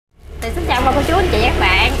Thì xin chào bà cô chú anh chị các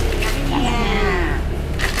bạn.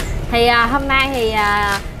 Thì hôm nay thì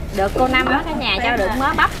được cô Năm ở cả nhà cho được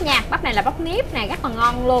mớ bắp nha. Bắp này là bắp nếp này, rất là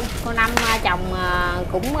ngon luôn. Cô Năm trồng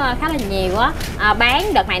cũng khá là nhiều á.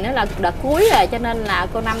 Bán đợt này nữa là đợt cuối rồi, cho nên là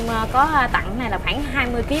cô Năm có tặng này là khoảng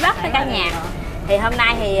 20 kg bắp tới cả nhà. Thì hôm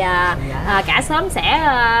nay thì cả xóm sẽ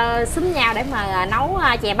xúm nhau để mà nấu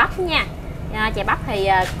chè bắp nha. Chè bắp thì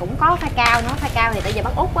cũng có pha cao nữa. Pha cao thì bây giờ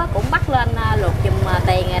bác Út cũng bắt lên luộc giùm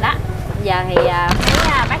Tiền rồi đó. Giờ thì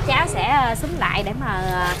mấy bác cháu sẽ xúm lại để mà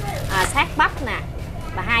sát bắp nè.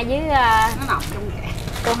 Bà Hai với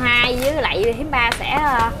cô Hai với lại thím Ba sẽ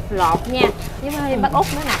lột nha, với bác Út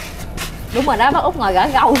nữa nè. Đúng rồi đó, bác Út ngồi gỡ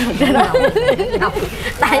gâu rồi trên đó.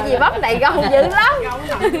 Tại vì bắp này gâu dữ lắm.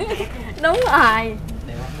 Đúng rồi.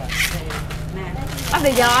 Bắp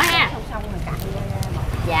đi giò ha.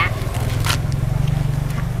 Dạ.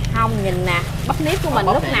 Không, nhìn nè, bắp nếp của mình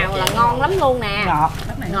lúc nào là ngon lắm luôn nè.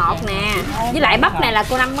 Ngọt nè. Với lại bắp này là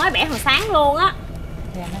cô Năm mới bẻ hồi sáng luôn á.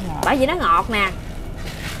 Bởi vì nó ngọt nè.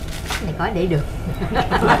 Này khỏi để được.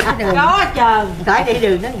 Có trơn. Khỏi để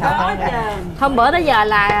đường nó ngọt. Hôm bữa tới giờ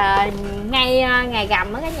là ngày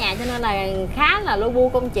rằm ở cả nhà, cho nên là khá là lu bu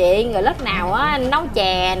công chuyện. Rồi lớp nào á nấu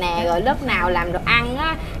chè nè, rồi lớp nào làm đồ ăn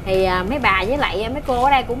á, thì mấy bà với lại mấy cô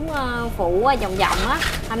ở đây cũng phụ vòng vòng á.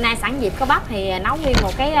 Hôm nay sẵn dịp có bắp thì nấu nguyên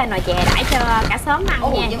một cái nồi chè đãi cho cả xóm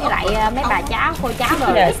ăn nha. Với lại mấy bà cháu, cô cháu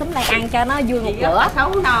rồi xúm lại ăn cho nó vui một bữa.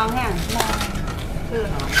 Xấu non ha.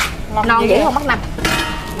 Non dữ không bác Năm?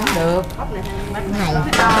 Được. Bắp này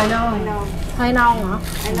Hơi non hả?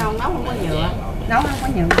 Hơi non, nấu không có nhựa. Nấu không có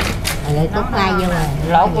nhựa. Rồi tốt ngay vô rồi.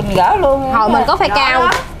 Lộn mình gỡ luôn. Hồi mình có pha cao.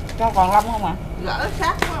 Cho còn lông không ạ? Gỡ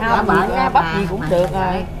sát Không, bắp gì cũng được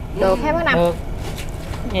rồi. Được hết bác Năm. Được.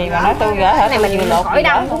 Gì mà nói tôi gỡ hết. Cái này mình lột khỏi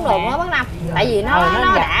đông cũng được đó bác Năm. Tại vì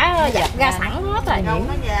nó đã giặt ra sẵn hết rồi. Không,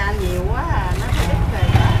 nó già nhiều quá nó đứt rồi.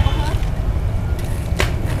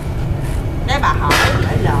 Cái bà hỏi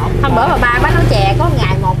để lộn. Hôm bữa mà ba bác nấu chè có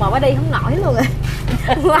ngày một mà bác đi không nổi luôn rồi.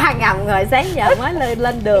 Qua ngầm rồi sáng giờ mới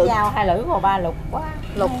lên đường. Dao 2 lưỡi của ba lục quá.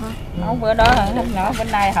 Lục hả? Nấu bữa đó hôm nữa bữa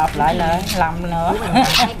nay hợp lại là làm nữa.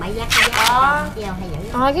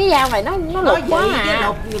 Thôi cái dao này nó lục quá à.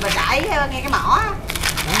 Lục gì mà đẩy nghe cái mỏ.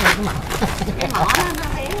 Cái mỏ nó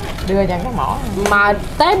héo. Đưa cho cái mỏ. Mà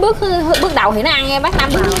tới bước đầu thì nó ăn nghe bác Năm,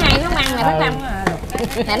 bước thứ hai nó không ăn nè bác Năm.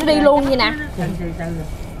 Nè nó đi luôn vậy nè.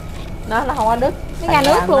 Nó không có đứt. Cái ra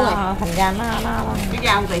nước luôn rồi. Thành ra nó cái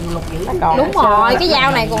dao tiền lục dữ. Đúng rồi, cái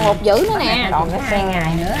dao này còn lục dữ nữa nè. Còn cái 2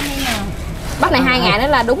 ngày nữa bắp này 2 ngày nữa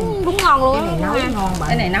là đúng ngon luôn á.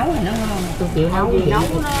 Cái này nấu thì nó ngon. Tôi chịu nấu gì nấu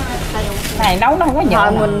này nấu nó không có nhựa.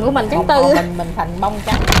 Hồi mình của mình trắng tư. Mình thành bông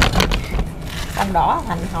trắng. Bông đỏ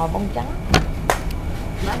thành hồi bông trắng.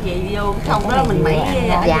 Nó gì vô không đó mình mỹ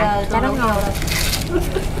dạ cho nó ngon.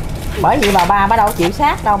 Bởi vì bà ba đâu chịu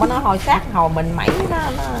sát đâu, bà nói hồi sát hồi mình mẩy nó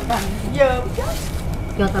dơ chết.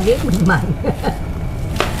 cho tao biết mình mày.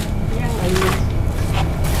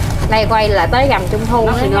 Đây quay là tới rằm Trung Thu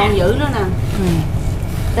Nó nữa thì nha. ngon dữ nữa nè.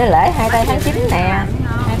 tới lễ 2 tây tháng 9 nè.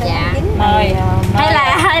 Dạ. Mời,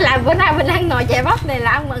 hay là bữa nay mình ăn nồi chè bắp này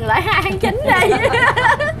là ăn mừng lễ 2 tháng 9 đi.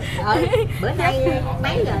 Bữa nay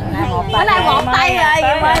mấy rồi? Bữa nay 1 tây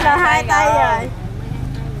rồi, mai là 2 tây rồi.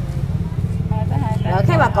 Rồi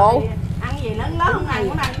cái bà cụ ăn gì lớn lớn không ăn,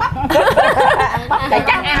 muốn ăn bắp. ăn bắp thì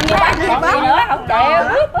chắc ăn như bắp, còn gì nữa không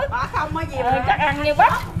chịu. Bỏ không có gì Chắc ăn như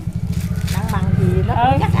bắp. Ăn bằng gì nó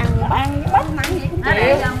chắc ăn như bắp. Ăn như bắp. ăn gì cũng Nó chịu.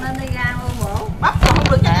 để trong nên đi ra bổ. Bắp còn không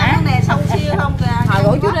được chắc ăn nè, xong xưa không kìa. hồi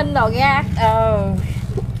gửi chú Ninh rồi ra.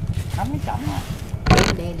 Không biết chổng à.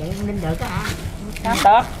 Để con Ninh được á hả? Sao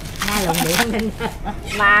được. 2 lần để con Ninh.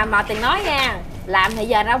 Mà Tiền nói nha, làm thì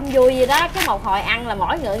giờ nó không vui vậy đó, cái một hồi ăn là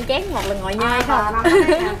mỗi người ăn chén, một là ngồi nhơi không.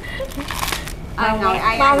 Ngồi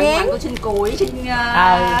ai ăn mình có xin cùi, xin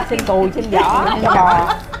xin cùi, xin vỏ, xin bò.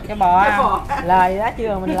 Cho bò lời đó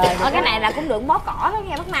chưa mình lời. Cái này là cũng được bó cỏ đó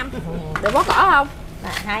nghe bác Năm. Được bó cỏ không?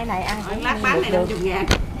 Hai này ăn lát bán này 50.000.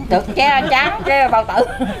 được che trắng che bao tử.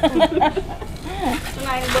 Hôm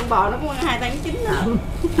nay bên bò nó cũng 2 tháng 9 rồi.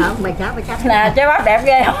 Không, mày chắc Nè chế bắp đẹp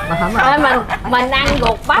ghê không? Thôi mình ăn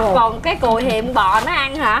ruột bắp, còn cái cùi thì con bò nó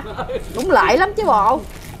ăn hả? Cũng lợi lắm chứ bộ.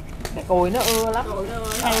 Cái cùi nó ưa lắm.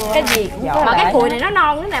 Cái gì cũng có. Mà cái cùi này nó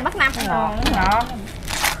non nữa nè bác Năm. Nó ngọt.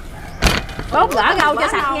 Tốt gỡ gâu cho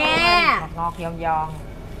sạch nha. Ngọt giòn giòn.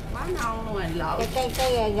 Quá ngon luôn rồi lộ.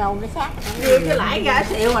 Cái gầu nó sát. Nhiều cái lãi gà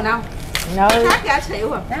xịu rồi không? Nơi Sát gà xịu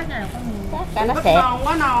rồi. Sát này cho nó Bắp xẹp. non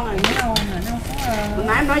quá non rồi. Hồi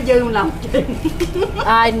nãy nói dư lòng chiên.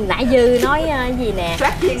 Nãy Dư nói gì nè,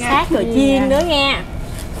 sát rồi chiên nữa nha.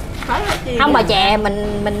 Không mà chè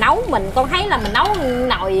mình nấu con thấy là mình nấu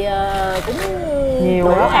nồi cũng nhiều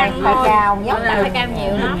đủ ăn ăn phải thôi. cao nhất Phải cao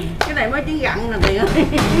nhiều lắm. Cái này mới trứng gặn nè Tuyền ơi.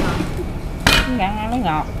 Trứng gặn ăn nó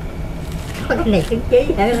ngọt. Cái này trứng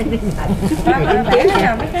chí để lên trứng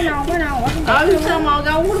gặn. Mấy cái non có đâu. Sao mà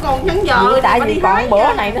gấu nó còn trắng giò. Tại vì còn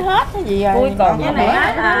bữa này nó hết cái gì rồi. Ui còn cái này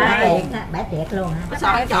hết. Bẻ tiệt luôn hả?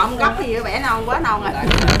 Sao chọn gấp gì bẻ non quá non rồi.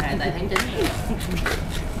 Tại tháng 9.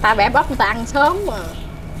 Ta bẻ bắp người ta ăn sớm mà.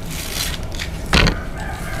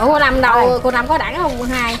 Ủa cô Năm đâu, cô Năm có đẳng không cô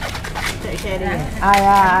Hai? Xe đi.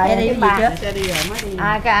 Xe đi ba. Xe đi rồi mới đi.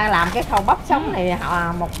 Làm cái khâu bắp sống này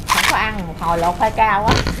không có ăn, một hồi lột khoai cao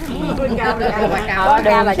á. Có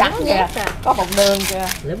đường là trắng kìa, có bột đường kìa.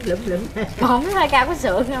 Lúm. Không biết khoai cao có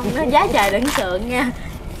sượng không? Nó giá trời đừng sượng nha.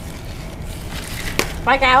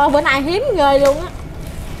 Khoai cao bữa nay hiếm ghê luôn á.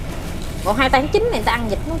 Còn 2 tháng 9 này ta ăn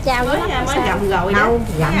vịt nó trao mới gặm rồi. Đâu,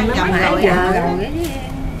 gặm nó mất rồi. giờ.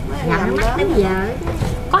 Gặm nó mất đến giờ.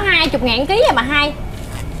 Có 20.000 ký à bà Hai?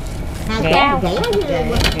 2 cao rẻ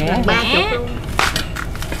Rẻ. 30 luôn.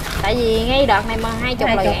 Tại vì ngay đợt này mà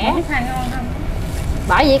 20 là rẻ. Ngon không?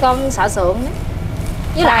 Bởi vì con sợ sượng đó.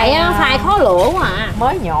 Với lại phai khó lựa quá à.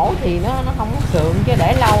 Mới nhổ thì nó không có sượng, chứ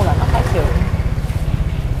để lâu là nó phải sượng.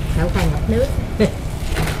 Đậu khoai ngập nước.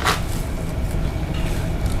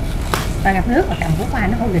 Ta gặp nước mà cầm củ khoai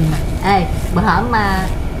nó không đình mà. Ê, bữa hổm mà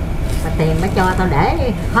tiền mà cho tao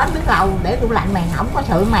để hết nước lâu để tủ lạnh mày không có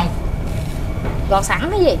sượng mày. Gọt sẵn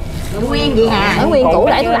cái gì? Nguyên gì hà? Ở nguyên củ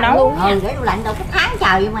để tủ lạnh luôn. Để tủ lạnh đâu cái tháng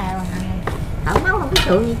trời mà không nấu không có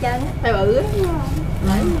sượng gì trơn á. Phải bự á.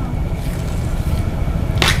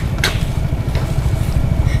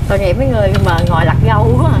 Tội nghiệp mấy người mà ngồi lặt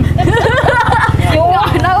gâu quá à. Ngồi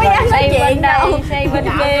đâu có dám nói chuyện đâu. Xây bên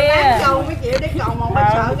kia. Gâu mới chịu để còn mà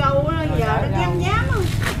phải sợ gâu á, giờ nó dám dám á.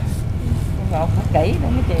 Gọt phải kỹ nữa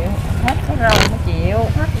mới chịu. Hết cái rau mới chịu.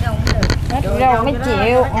 Hết cái rau mới được. Hết cái rau mới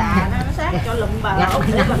chịu. Nó sát cho lụm bà. Mà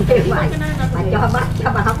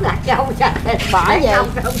cho bà không gặt rau ra. Bỏ vậy.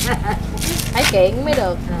 Phải kiện mới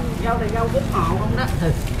được. Rau là rau bút họ không đó.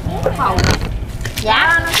 Bút hầu.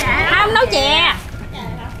 Dạ. Không nấu chè.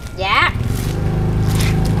 Dạ.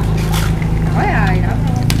 Hỏi rồi, đó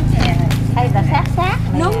chè. Hay là sát.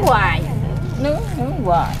 Nướng hoài. Nướng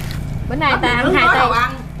hoài. Bữa nay ta ăn 2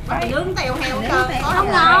 tay. Nướng teo heo cơ.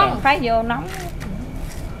 Không ngon. Phải vô nóng.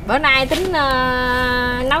 Bữa nay tính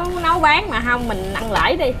nấu bán mà không mình ăn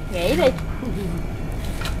lẩy đi, nghỉ đi.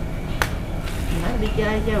 Đi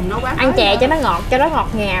chơi mình nấu bán. Ăn chè cho nó ngọt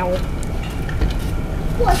ngào.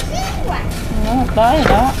 Nó tới rồi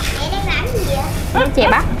đó. Nấu chè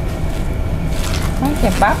bắp. Nấu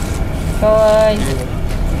chè bắp. Cô ơi.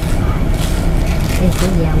 Đây cái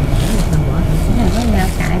dao mình bỏ. Có dao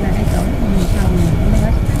cải vào đây chỗ xong nó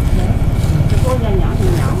hết nữa. Có dao nhỏ.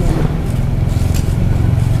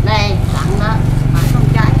 Đây, tặng đó. Mà không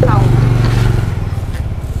trái không.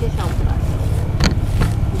 Cái xong rồi.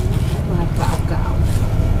 Cạo.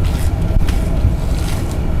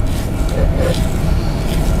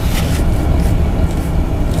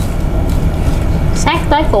 Sát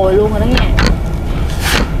tới cùi luôn rồi đó nha.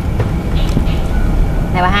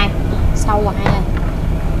 Này bà Hai, sâu bà Hai ơi.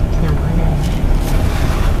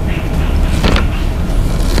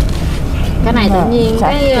 Cái này tự nhiên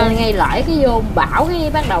cái ngay lỡi cái vô bảo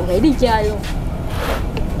cái bắt đầu nghĩ đi chơi luôn.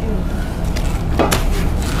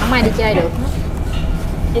 Không ai đi chơi được hết.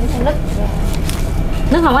 Chín nước.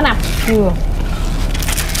 Nước không có nằm. Chưa.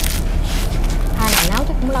 Hai này nấu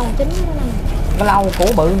chắc cũng lâu chín đó nè. Cái lâu củ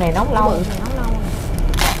bự này nấu lâu.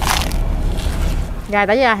 Rồi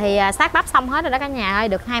tới giờ thì sát bắp xong hết rồi đó cả nhà ơi,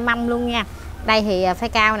 được 2 mâm luôn nha. Đây thì phai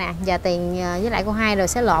cao nè, giờ Tiền với lại cô Hai rồi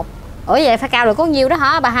sẽ lột. Ủa vậy phai cao rồi có nhiêu đó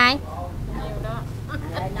hả bà Hai?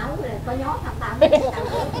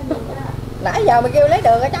 Nãy giờ mày kêu lấy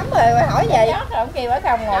đường ở chấm rồi mày hỏi về không kêu ở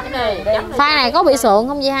không ngồi cái này. Phai này có bị sượng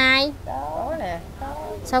không vậy Hai? Đó nè.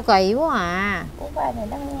 Sao kỳ quá à. Phai này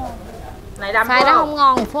nó ngon. Này phai đó không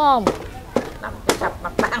ngon phải không? Đâm sập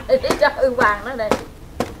mặt bàn đi cho hư vàng nó đi.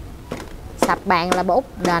 Sập bàn là bà Út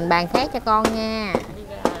đền bàn khác cho con nha.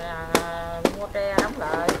 Mua tre đóng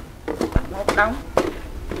lại. Một đống.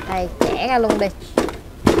 Đây chẻ ra luôn đi.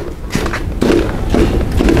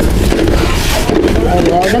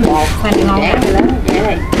 Rồi nó bột khoanh ngon lắm.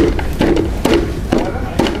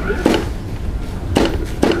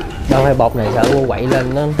 Đâu hay bột này sợ mua quậy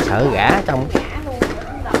lên nó sợ gã trong.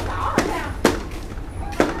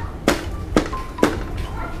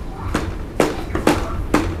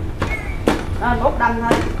 Nên bút đâm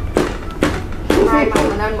thôi. Mai mà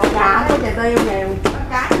mình nên một cá có chè tiêu nhiều.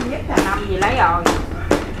 Cá nhất là 5 gì lấy rồi.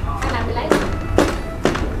 Cái này mình lấy.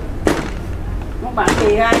 Một bạn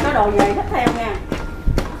gì ai có đồ gì thích theo nha.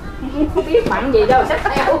 Không biết bạn gì đâu xách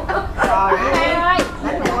theo. Rồi Hai ơi.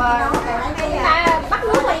 Lấy Bắt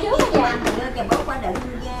nước lên trước vậy. Đưa kìa bố qua đựng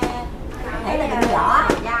thể là đừng vỏ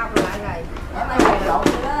dao lại rồi để mai lộn lộn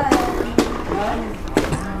nữa.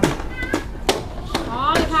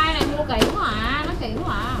 Thôi khoai này mua kỹ quá à, nó kỹ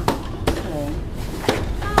quá à.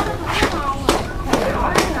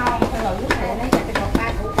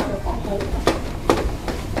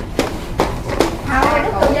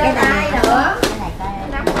 Cái này nữa.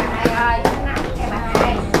 Nắm cái này ơi, nắm cái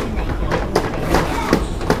này.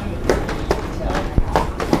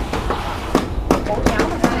 Củ nhỏ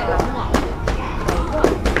mà cái này lỏng ngọt.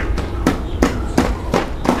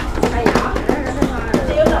 Đây nhỏ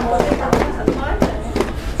xíu là mua cái tàu thử mới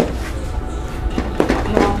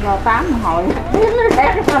rồi 8 hồi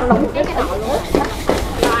nó lủng cái nồi luôn.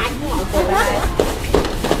 Rồi anh cũng ngồi cùng đó.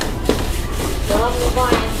 Được không?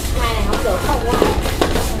 Coi khoai này không được không quá.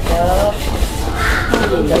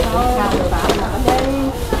 được gì được sao được tạm mà đi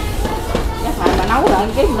chắc phải mà nấu lại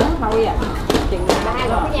cái nữa thôi à chừng Hai cái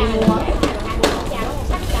nhà này mua.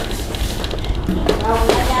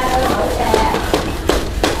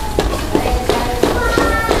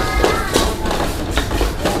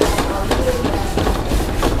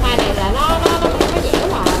 Khoai này là nó dẻo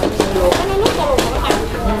mà luộc nó nứt ra luôn mà nó ăn.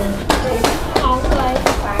 Ngon quá ơi.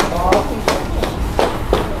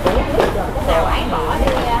 Nào bán bỏ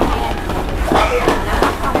đi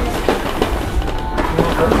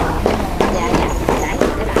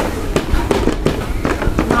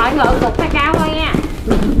hỏi ngựa cục hai cao thôi nha.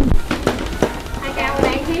 Hai cao ở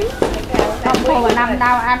đây xíu. không thôi mà năm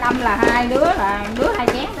đâu anh âm là hai đứa hai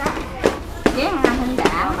chén đó chén ăn không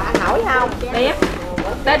đã mà ăn nổi không? tiếp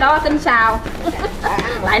tới đó tính sao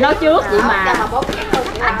lại nói trước vậy mà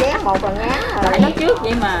Ăn chén một là ngán rồi. lại nói trước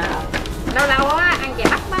vậy mà Lâu lâu á ăn chè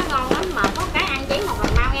bắp á ngon lắm mà có cái ăn chén một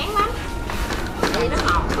lần mau ngán lắm. Vì nó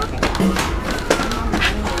ngọt quá.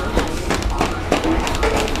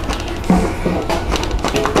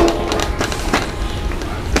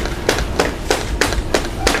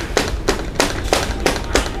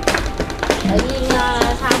 Tự nhiên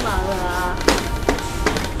sao mà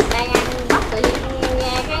đang ăn bắp tự nhiên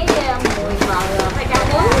nghe cái mùi mà phải cao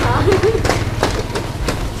nướng nữa.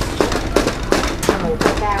 Mùi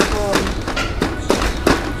phải cao hơn.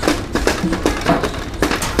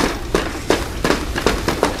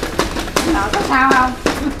 nó có sao không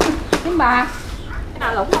tím bà Cái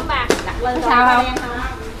nào lủng không ba? Đặt lên có sao không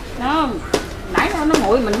nó nãy nó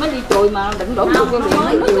nguội mình mới đi chùi mà đừng đổ vô cái biển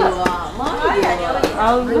nó nứt á Mới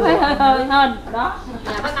nó thấy hơi hên đó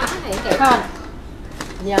Giờ bắt đầu phát hiện kịp. hên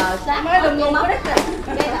nhờ sáng mới đừng luôn mất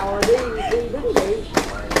cái đầu đi đứng đi.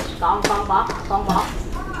 Còn bọt còn bọt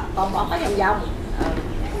có vòng vòng.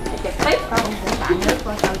 trực tiếp không bạn nước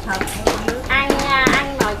con sâu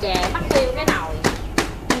Ăn nồi chè bắt tiêu cái nồi.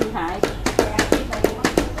 hại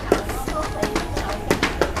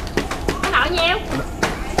Cái nồi nhiêu?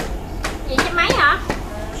 Gì trăm mấy hả?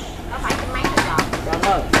 Có phải trăm mấy không còn? trời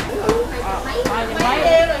ơi Mấy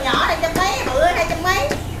tiêu rồi nhỏ này trăm mấy, bự 200 mấy.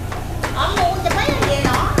 Ở mua trăm mấy là gì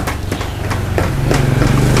nhỏ.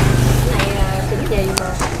 Cái này xỉn gì mà.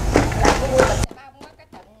 Là mua bịch bông á cái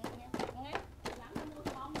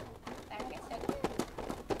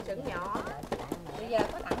sừng nhỏ. Bây giờ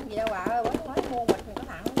có tặng gì đâu bà ơi, mới mua bịch thì có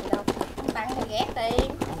tặng gì đâu. Không tặng thì ghét tiền.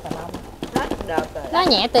 Hết đợt rồi. Nó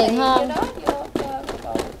nhẹ tiền hơn.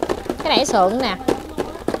 Cái này sượng nè.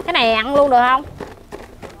 Cái này ăn luôn được không?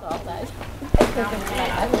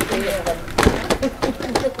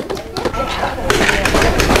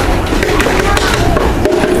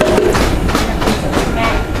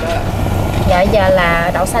 Dạ giờ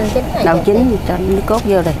là đậu xanh chín này. Đậu chín cho nước cốt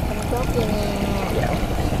vô đây.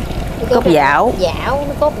 Cốt dảo. Dảo,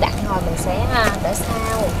 nước cốt đặc rồi mình sẽ để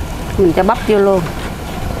sau. Mình cho bắp vô luôn.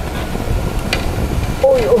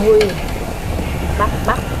 Ui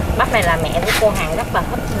bắp này là mẹ của cô Hằng rất là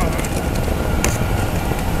thích nè.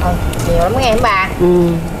 Nhiều lắm nghe em bà.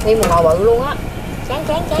 Nguyên một nồi bự luôn á.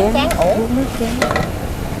 Chán ổn.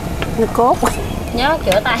 Nước cốt. Nhớ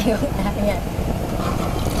rửa tay của ta nha.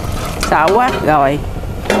 Sợ quá rồi.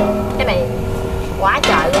 Cái này quá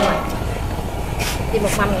trời luôn rồi. Đi một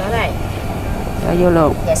mâm nữa đây. Cho vô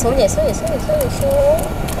luôn. Dạ xuống.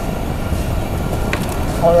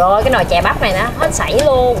 Ôi ơi cái nồi chè bắp này nó hết sảy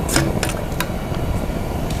luôn.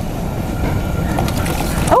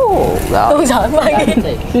 Rồi. Tôi sợ mai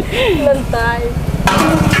lên tay.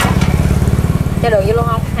 Cho đường vô luôn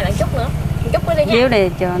không? Hay là chút nữa? Chút nữa đi nha. Díu đi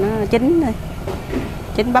cho nó chín đi.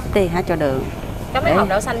 Chín bắp đi hả cho đường. Có mấy hộp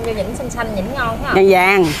đậu xanh vô nhỉnh xanh nhỉnh ngon phải không? Vàng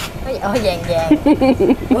vàng. Nó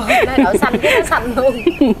vàng. Nó đậu xanh cái nó xanh luôn.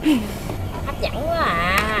 Hấp dẫn quá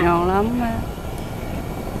à. Ngon lắm.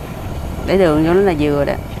 Để đường vô nó là vừa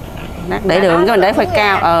đó. Để đường cái mình để phải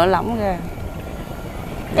cao lỏng ra.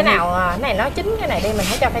 Cái nào cái này nó chín, cái này đi mình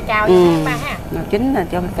phải cho phải cao cho ba ha. Nào chín là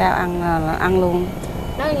cho phải cao ăn là ăn luôn.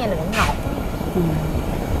 Nó nghe là cũng ngọt.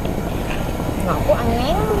 Ngọt của ăn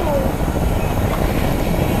ngán luôn.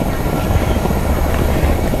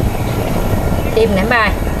 Tim nè ba.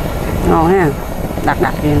 Ngon ha. Đặc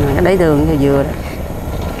gì nè, cái đáy đường cho vừa đó.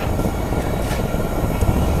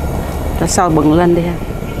 Cho sôi bừng lên đi ha.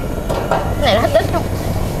 Cái này nó hết đít không?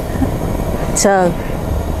 Sơ.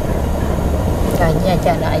 Rồi giờ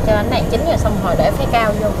chờ đợi cho cái này chín rồi xong rồi để phái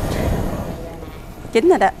cao vô. Chín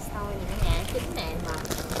rồi đó. Sôi nhà chín nè mà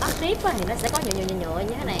bắt tiếp thì nó sẽ có nhựa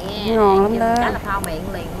như thế này nghe. Ngon lắm đó. Cả là kho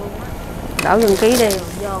miệng liền luôn á. Đảo gừng ký đi.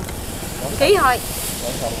 Vô. Ký thôi.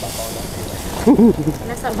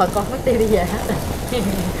 Nó xong rồi con mất tiêu đi về hết rồi.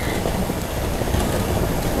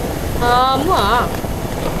 Thơm quá à.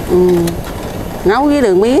 Nấu với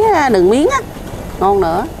đường miếng á, ngon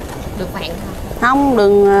nữa. Đường phèn hả? Không,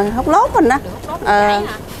 đường hút lốt mình đó. Đường hút lốt hả?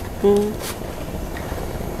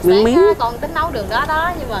 Đường miếng. Con tính nấu đường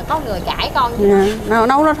đó nhưng mà có người cãi con.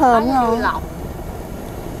 Nấu nó thơm ngon.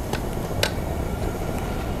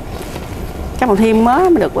 Chắc còn thêm mớ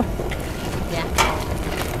mới được quá. Dạ.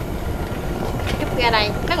 Chúc ra đây.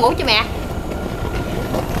 Nó ngủ chưa mẹ?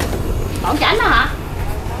 Còn chảnh đó hả?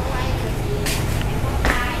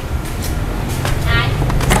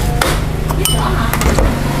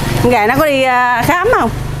 Con gà nó có đi khám không?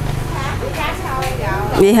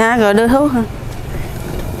 Vậy hả? Rồi đưa thuốc hả?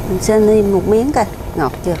 Mình xin đi một miếng coi.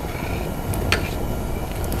 Ngọt chưa?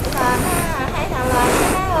 Thấy nào lên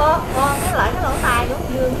cái lại cái lỗ tai nó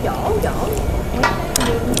dương chỗ.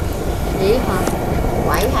 Vậy hả?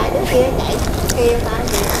 Quậy hai đứa kia chạy kêu ta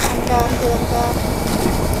gì ăn cơm chưa ăn cơm.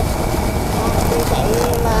 Đi chạy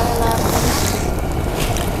lên hết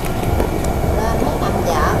làm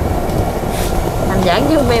vợ. Làm giảng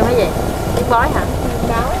chứ mêu hả gì? Tiếng bói hả?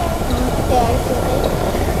 Bói chơi chưa tí.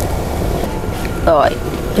 Rồi,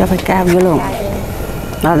 cho phải cao vô luôn.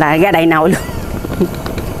 Rồi lại ra đầy nồi luôn.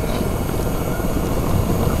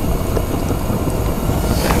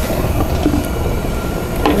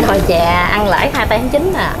 Rồi chè ăn lễ 2 tháng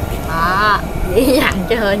 9 nè. Dĩ dằn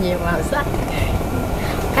cho hơi nhiều màu sắc.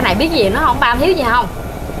 Cái này biết gì nó không ba thiếu gì không?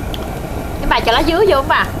 Cái bà cho lá dứa vô không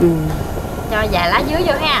bà? Cho vài lá dứa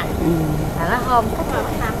vô ha. Là nó thơm.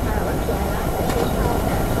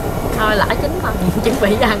 Thôi lỡ chín mà chuẩn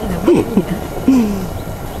bị ăn rồi.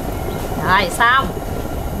 Rồi xong.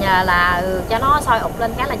 Giờ là cho nó sôi ụt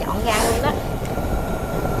lên cái là dọn ra luôn đó.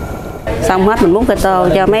 Xong hết mình muốn cái tô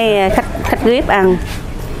cho mấy khách VIP ăn.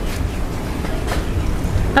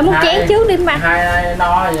 Nó muốn chén trước đi ba.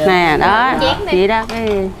 Nè đó, vậy đó,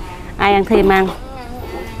 cái ai ăn thêm ăn.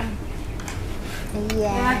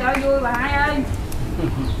 Cho vui bà hai ơi.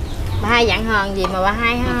 Bà hai dặn hờn gì mà bà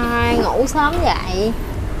hai ngủ sớm vậy?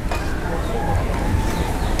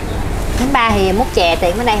 Đến ba thì múc chè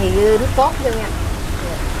tiện ở đây thì nước cốt vô nha.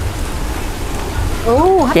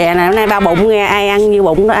 Chè này hôm nay bao bụng nghe, ai ăn như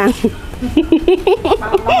bụng đó ăn.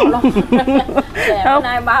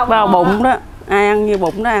 Bao bụng đó, ai ăn như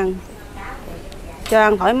bụng đó ăn. Cho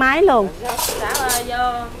ăn thoải mái luôn.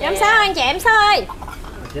 Em Sáu ăn chè em Sáu ơi.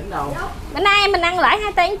 Bữa nay mình ăn lễ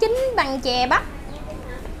 2 tháng 9 bằng chè bắp.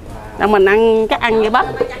 Đâu mình ăn chắc ăn như bắp.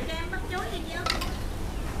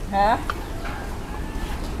 Hả?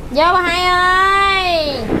 Vô bà hai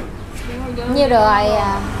ơi. Như rồi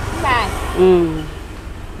ba.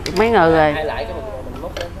 Mấy người rồi.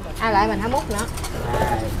 Ai lại mình hả múc nữa.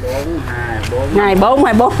 24.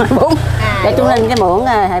 Để chúng lên cái muỗng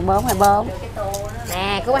 24.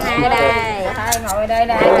 Nè có bà hai đây. Hai ngồi đây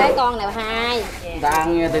nè. Hai cái con này bà hai. Ta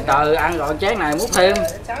ăn từ từ ăn rồi chén này múc thêm.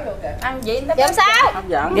 Ăn gì nó Làm sao? Hấp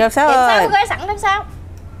dẫn. Vô Sáu ơi. Gói sẵn làm sao?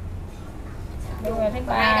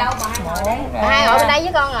 Bà hai ngồi bên đây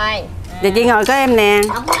với con rồi. Giờ chị ngồi có em nè.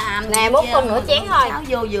 Nè múc con nửa chén thôi. Sáu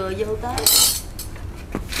vô vừa vô tới.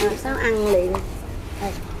 Sáu ăn liền.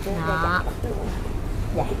 Đó.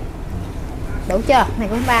 Dạ. Đủ chưa? Này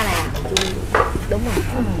của ba nè. Đúng rồi.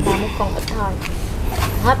 Ba múc con ít thôi.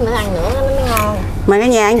 Hết nữa ăn nữa nó mới ngon. Mời cả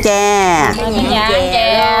nhà ăn chè. Cả nhà ăn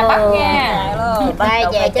chè bắt nha. Đây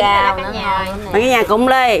chè chín ra cả nhà. Mời cả nhà cùng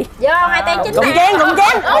đi. Vô 2 tháng 9. Cùng chén.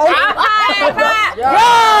 Vô.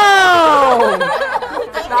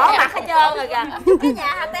 Đỏ mặt hết trơn rồi kìa. Cái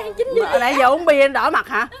nhà 2 tháng 9 vô. Nãy giờ uống bia đỏ mặt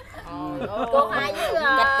hả? Cô hai với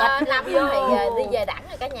Năm thì đi về đẳng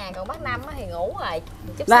rồi cả nhà, còn bác Năm thì ngủ rồi.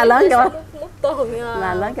 Là lớn cho.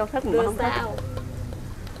 Là lớn cho thức mà không thức.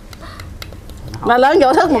 Là lớn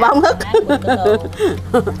vô thức mà ba không thức.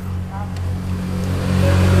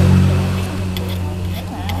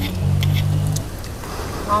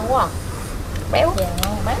 Ngon quá à. Béo.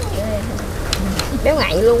 Béo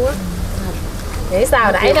ngậy luôn á. Nghĩ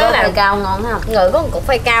sao nãy đó là cao ngon không? người có một cục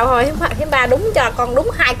phơi cao thôi, hiếm ba đúng cho con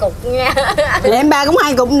đúng 2 cục nha. Em ba cũng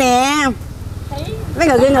 2 cục nè. Mấy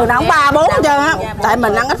người kia người nấu 3, 4 chứ á. Tại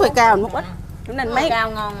mình ăn ít phơi cao mình múc ít. Nên mấy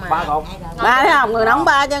Cao ngon mà. 3 cục. ba thấy không, người nấu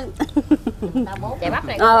 3 chứ. Chả bắp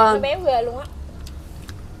này nó béo ghê luôn á.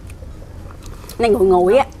 Này nguội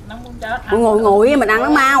nguội á. Nguội nguội á mình ăn nó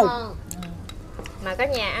mau. Mà cả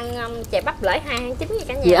nhà ăn chè bắp lễ 2 tháng 9 với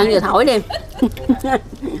cả nhà. Vừa ăn vừa thổi đi.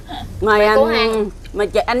 Mời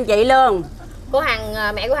anh chị luôn. Cô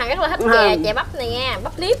Hằng, mẹ của Hằng rất là thích chè bắp này nha,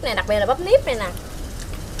 bắp nếp này, đặc biệt là bắp nếp này nè.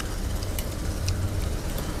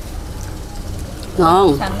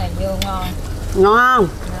 Ngon. Xanh này vô ngon. Ngon.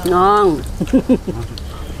 Ngon.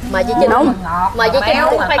 Mà chị Trinh nấu mà chị Trinh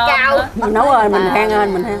cũng phải cao. Mình nấu ơi mình khen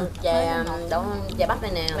ơn mình khen. Chè bắp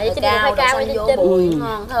này nè. Mà chị Trinh phải cao với chị Trinh.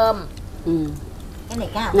 Ngon thơm. Cái này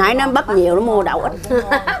cao. Nãy nó bắp nhiều nó mua đậu ít.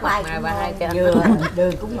 Dừa,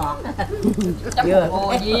 đường cũng ngọt. Dừa. Một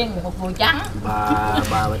bùa Giềng, một bùa trắng.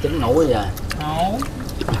 Bà Chính ngủ rồi. Ngủ.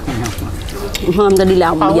 Hôm ta đi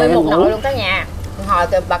làm Còn giờ nguyên một ngủ. nồi luôn cả nhà. Hồi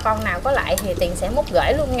bà con nào có lại thì Tiền sẽ múc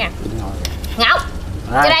gửi luôn nha. Ngọc,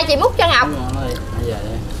 cho đây chị múc cho Ngọc.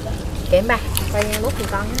 Kệ ba, coi nha múc thì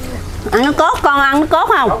con. Ăn nó cốt con, ăn nó cốt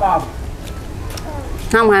không?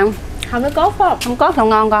 Không hả? Không nó cốt phải không? Không cốt không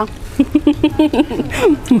ngon con.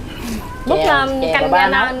 Múc canh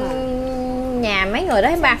ra nhà mấy người đó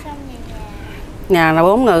hả ba? Nhà là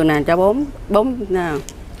 4 người nè, cho 4 nè.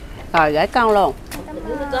 Rồi gửi con luôn.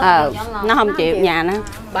 Nó không chịu nhà nó.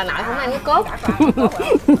 Bà nội không ăn cái cốt.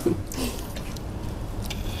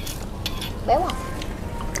 Béo không?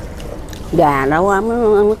 Gà đâu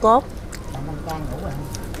ăn nó cốt.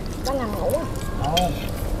 Nó nằm ngủ.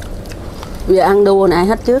 Giờ ăn đua này ai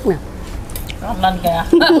hết trước nè. Nó lên kìa.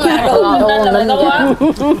 Đua lên luôn á.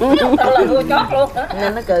 Đâu là đua chót luôn.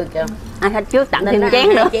 Nên nó cười kìa. Ai hết trước tặng thêm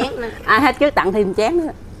chén nữa. Ai hết trước tặng thêm chén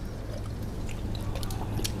nữa.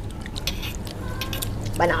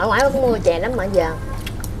 Bà nội ngoại cũng mua chè lắm mà giờ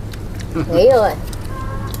nghỉ rồi.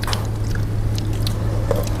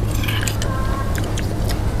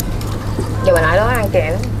 Giờ bà nội đó ăn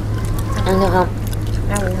chè lắm. Ăn được không?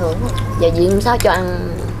 Ăn bình thường không? Giờ Giềng sao cho ăn?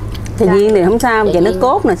 Thì viên thì không sao, chè nước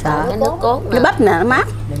cốt nè sợ. Cái nước cốt Cái bắp nè nó mát.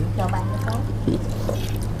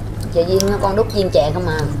 Chè Giềng con đút viên chè không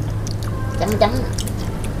mà. Trắng trắng.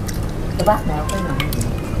 Cái bắp nào cái nồi.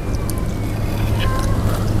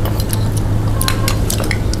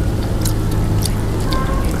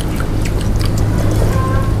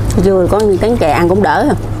 Chưa có cánh chè ăn cũng đỡ.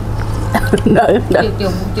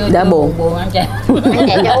 Đỡ buồn. Buồn ăn chè. Ăn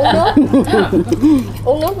chè cho uống nước.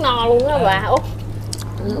 Uống nước no luôn đó bà Út.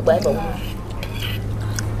 Nước bể bụng.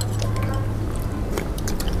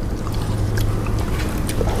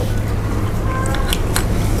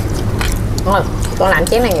 Rồi, con làm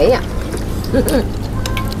chén này nghỉ à.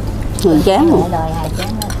 Người chán rồi. Đời 2 chén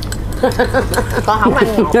đó. Con không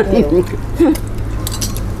ăn ngọt nhiều.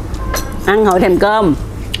 Ăn hồi thèm cơm.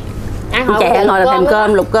 Ăn hồi Chè hồi là thèm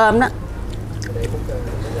cơm, lục cơm đó.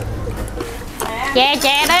 Chè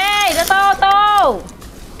đi, tô.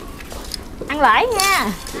 Ăn lễ nha.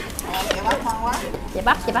 Chè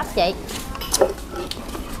bắp chị.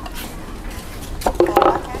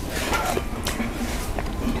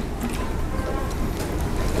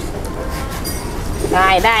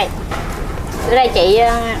 Rồi đây. Đưa đây chị.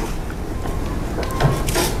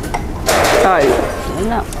 Rồi.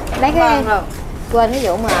 Lấy cái quên ví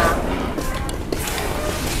dụ mà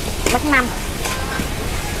bắt 5.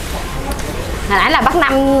 Hồi nãy là bắt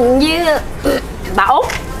 5 với bà Út.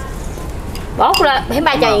 Bà Út lên, hiếm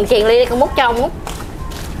ba cho Kiền ly đi, con múc cho ông múc.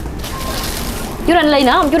 Chú Linh ly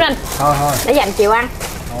nữa không chú Linh? Thôi. Để dành chiều ăn.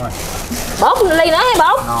 Thôi. Bốt ly nữa hay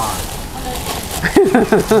bốt?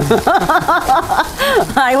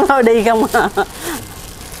 Ai cũng thôi đi không à.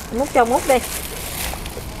 Múc cho múc đi.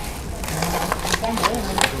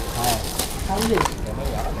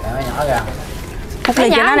 Mấy nhỏ kìa. Múc ly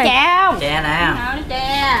cho nó đi. Chè không? Chè nè.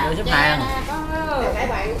 Chè. Vô giúp hàng.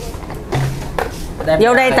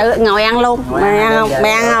 Vô đây tự ngồi ăn luôn. Mày ăn không?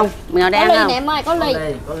 Mày ăn không? Mày ngồi đây ăn Có ly không? nè em ơi, có ly.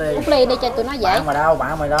 Múc ly đi cho tụi nó dễ.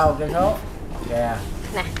 Bạn mày đâu, kêu số. Kìa.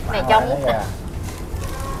 Nè, này cho múc nè.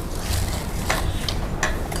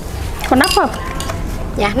 Có nắp không?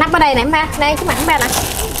 Dạ, nắp ở đây nè em ba. Đây cái mặt em ba nè.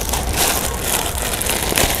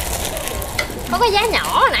 Có cái giá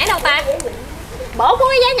nhỏ hồi nãy đâu ta? Bố có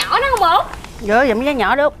cái giá nhỏ đó không bố? Rửa giùm cái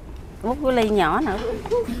nhỏ được. Múc cái ly nhỏ nữa.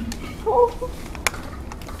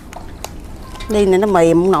 Ly này nó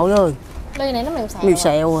mềm ông nội ơi. Ly này nó mềm xèo. Mềm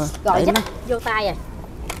xèo à. Rồi chắc nó vô tay rồi.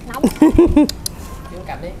 Nóng.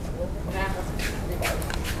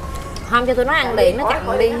 Không cho tụi nó ăn liền, nó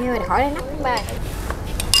cầm đi khỏi đây nắp ba.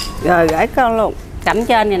 Rồi gửi con luôn. Cắm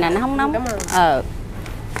trên này nè, nó không nóng.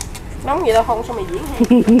 Nóng vậy đâu không, sao mày diễn hay?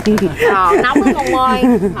 Nóng lắm ông ơi.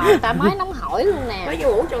 Ta mới nóng hổi luôn nè. Mới vô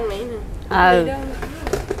ngủ trong này nè.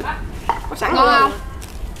 Có sẵn ngon không?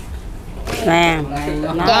 Nè.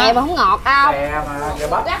 Chè mà không ngọt không?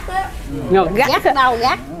 Ngọt gắt. Gắt đâu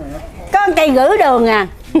gắt. Có cây gửi đường à.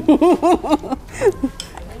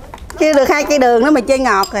 Chưa được 2 cây đường nữa mà chơi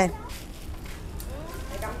ngọt rồi.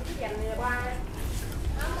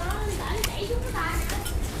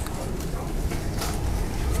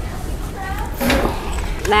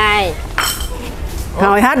 Đây.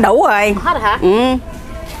 Thôi hết đủ rồi. Hết rồi hả? Ừ.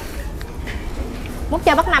 Múc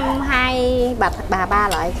cho bác Năm 2 bà 3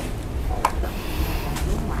 lại.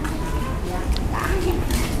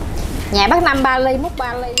 Nhà bác Năm 3 ly, múc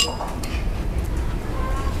 3 ly.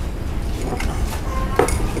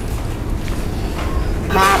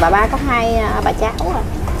 Bà 3 có 2 bà cháu rồi.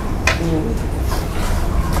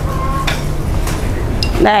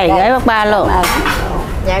 Đây gửi bác 3 luôn.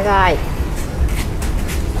 Dạ rồi.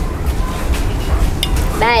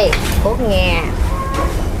 Đây, cốt ngà.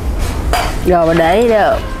 Rồi mà để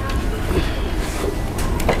được.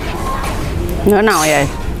 Nửa nồi rồi.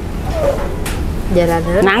 Vậy là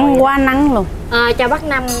nữa. Nắng quá nắng luôn. Cho bác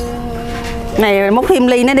Năm. Này múc thêm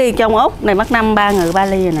ly nó đi trong út. Này bác Năm 3 người 3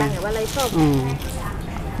 ly rồi nè. 3 người 3 ly phải không?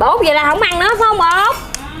 Bố vậy là không ăn nữa phải không bố?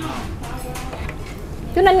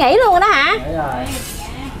 Chú Ninh nghỉ luôn rồi đó hả? Nghỉ rồi.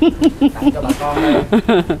 Tặng cho bà con đi.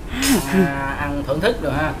 Ăn thưởng thức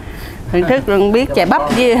được ha. Thưởng thức luôn biết chè bắp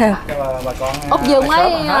với bà con. Út Dương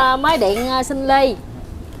mới điện xin ly.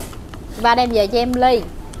 Ba đem về cho em ly.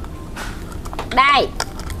 Đây.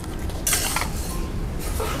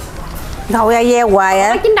 thôi ai gieo hoài á.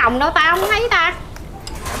 Có 9 đồng đâu tao không thấy ta.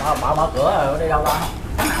 Mở cửa rồi đi đâu ta?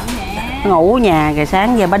 Ngủ nhà rồi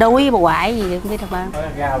sáng giờ bà đuối bà quại gì không biết đâu ba. Có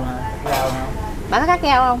rau nè, Bà có cắt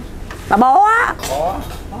rau không? Bà bố á.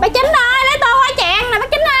 Bà Chính ơi, lấy tô qua chèn nè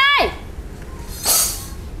bác Chính ơi.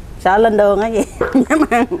 Sợ lên đường hay gì? Dám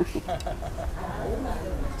ăn.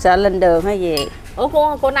 Sợ lên đường hay gì? Ủa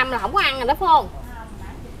cô Năm là không có ăn rồi đó phải không?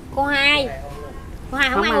 Cô Hai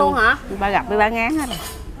không ăn luôn hả? Ba gặp với ba ngán hết rồi.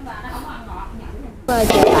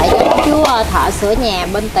 Chờ lại cho chú thợ sửa nhà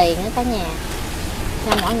bên Tiền á cả nhà.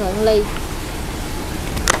 Cho mỗi người một ly.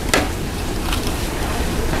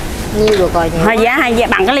 Nhiêu được rồi nhiều. Hai giá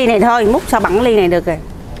bằng cái ly này thôi, múc sao bằng cái ly này được rồi.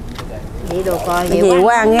 Vậy được rồi, nhiều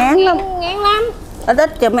quá ngán lắm. Ngán lắm. Ít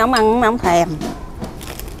ít cho mấy ông ăn, mấy ông thèm.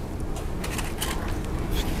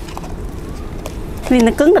 Ly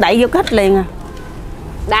nó cứng nó đẩy vô cách liền à.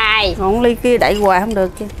 Đây. Còn ly kia đẩy hoài không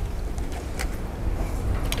được chứ.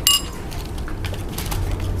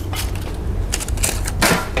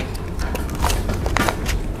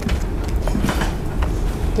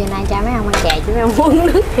 Chiều nay cha mấy ông ăn chè chứ mấy ông uống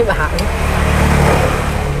nước thì bà.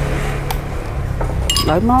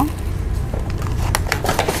 Đổi món.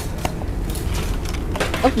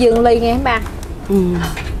 Út Dương ly nghe ba.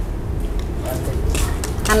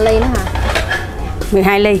 Anh ly nữa hả?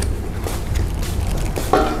 12 ly.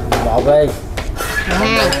 1 ly.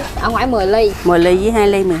 12. Ở ngoài 10 ly. 10 ly với 2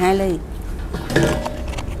 ly, 12 ly.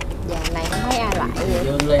 Giờ này không thấy ai lại vậy.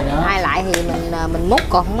 Dương ly nữa. Ai lại thì mình múc,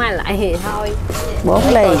 còn không ai lại thì thôi.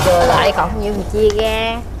 4 ly. Chưa lại còn nhiêu mình chia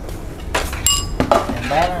ra.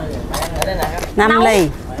 5 ly.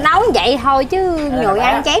 Nấu vậy thôi chứ người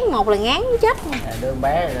ăn chén một là ngán chết. Đưa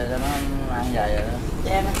bé rồi cho nó ăn về rồi đó.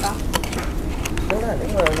 Dạ mấy con.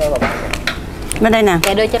 Bên đây nè.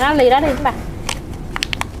 Dạ đưa cho nó ly đó đi các bạn.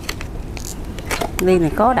 Ly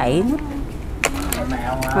này có đẩy nút.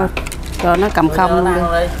 Thôi, cho nó cầm không luôn đi.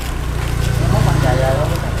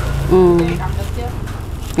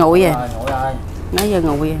 Nguội rồi. Nói giờ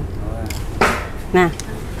nguội rồi. Nè.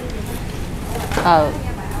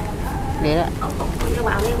 Vậy đó.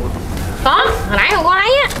 Có, hồi nãy còn có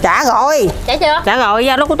lấy á. Trả rồi. Trả chưa? Trả rồi,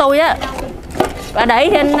 giao lúc của tôi á. Bà để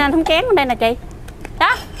trên thúng chén bên đây nè chị.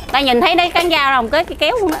 Đó, ta nhìn thấy đây cán dao không, cái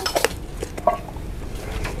kéo luôn đó.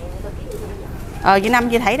 Chị Năm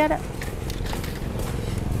chị thấy đó đó.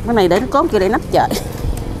 Cái này để nó cốm kia để nắp trời.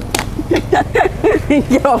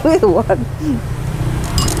 Vô cái quên.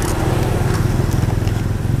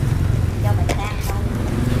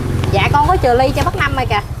 Dạ con có chừa ly cho bác Năm rồi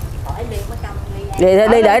kìa.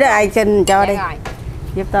 Đi để đó ai xin cho đi. Rồi.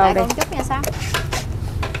 Giúp tôi đi. Con chút nha sao?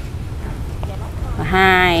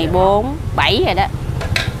 2, 4, 7 rồi đó.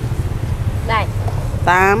 Đây.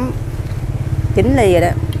 8, 9 ly rồi đó.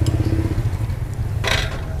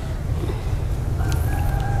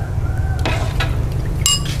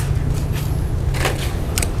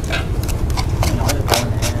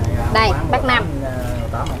 Đây, bác Năm.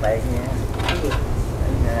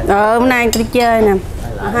 Hôm nay tôi đi chơi nè.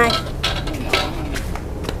 2.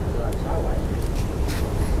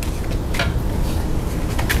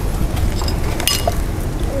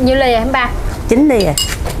 Nhiêu ly rồi em ba? 9 ly rồi.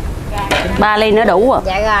 3 ly nữa đủ rồi.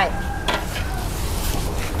 Dạ rồi.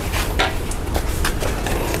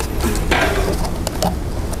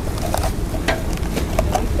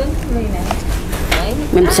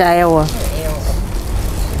 Mềm xèo à.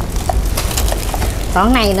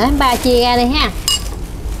 Còn này nữa em ba chia ra đi ha.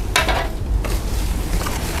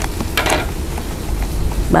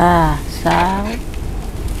 3, 6,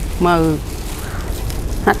 10.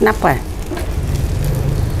 Hết nắp rồi.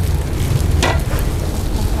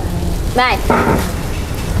 Đây.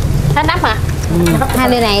 Hết nắp hả? 2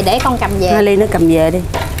 ly này để con cầm về. 2 ly nó cầm về đi.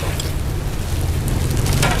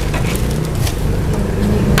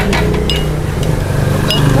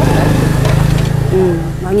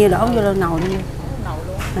 Bao nhiêu đổ vô nồi đi.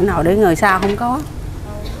 Nồi để người sao không có.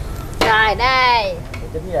 Rồi đây.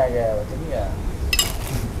 Chính ra kìa, chính ra.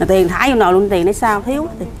 Là Tiền thả vô nồi luôn, Tiền để sao thiếu.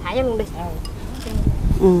 Thả vô luôn đi.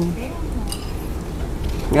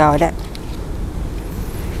 Rồi đó.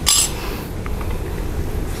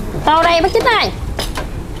 Tô đây bác Chính ơi.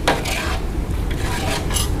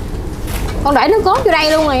 Con để nước cốt vô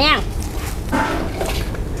đây luôn rồi nha.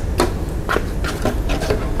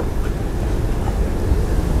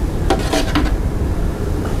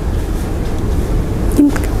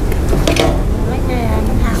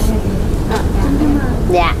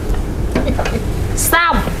 Dạ.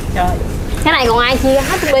 Xong. Trời. Cái này còn ai chia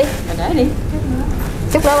hết luôn đi. Để đi.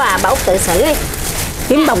 Chút đó bà Út tự xử đi.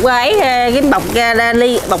 Kiếm bọc ấy, kiếm bọc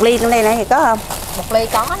bọc ly trong đây này có không? Một ly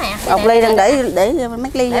có nè. Bọc ly đang để mấy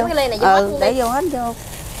ly để vô. mấy ly này vô hết luôn để đi. vô hết vô.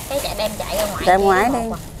 Cái chạy đem chạy ra ngoài. Ra ngoài đi.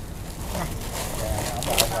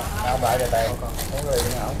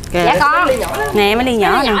 Dạ con. Nè mấy ly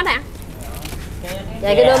nhỏ nè.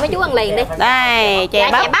 Giờ cái đưa mấy chú ăn liền đi. Đây, chè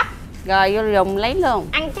Dạ, bắp. chè bắp. Rồi vô dùng lấy luôn.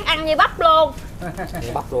 Ăn chắc ăn như bắp luôn.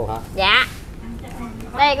 Bắp luôn hả? Dạ.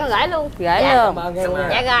 Đây con gửi luôn. Gửi dạ. luôn.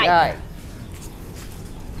 Dạ rồi. Rồi.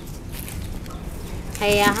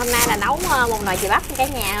 Thì hôm nay là nấu một nồi chè bắp cả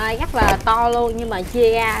nhà ơi, rất là to luôn, nhưng mà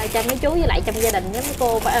chia ra cho mấy chú với lại trong gia đình với mấy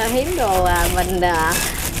cô hiếm đồ mình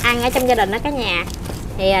ăn ở trong gia đình đó cả nhà.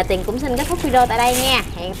 Thì Tiền cũng xin kết thúc video tại đây nha.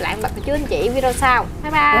 Hẹn gặp lại các chú anh chị video sau.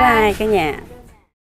 Bye bye. Bye bye cả nhà.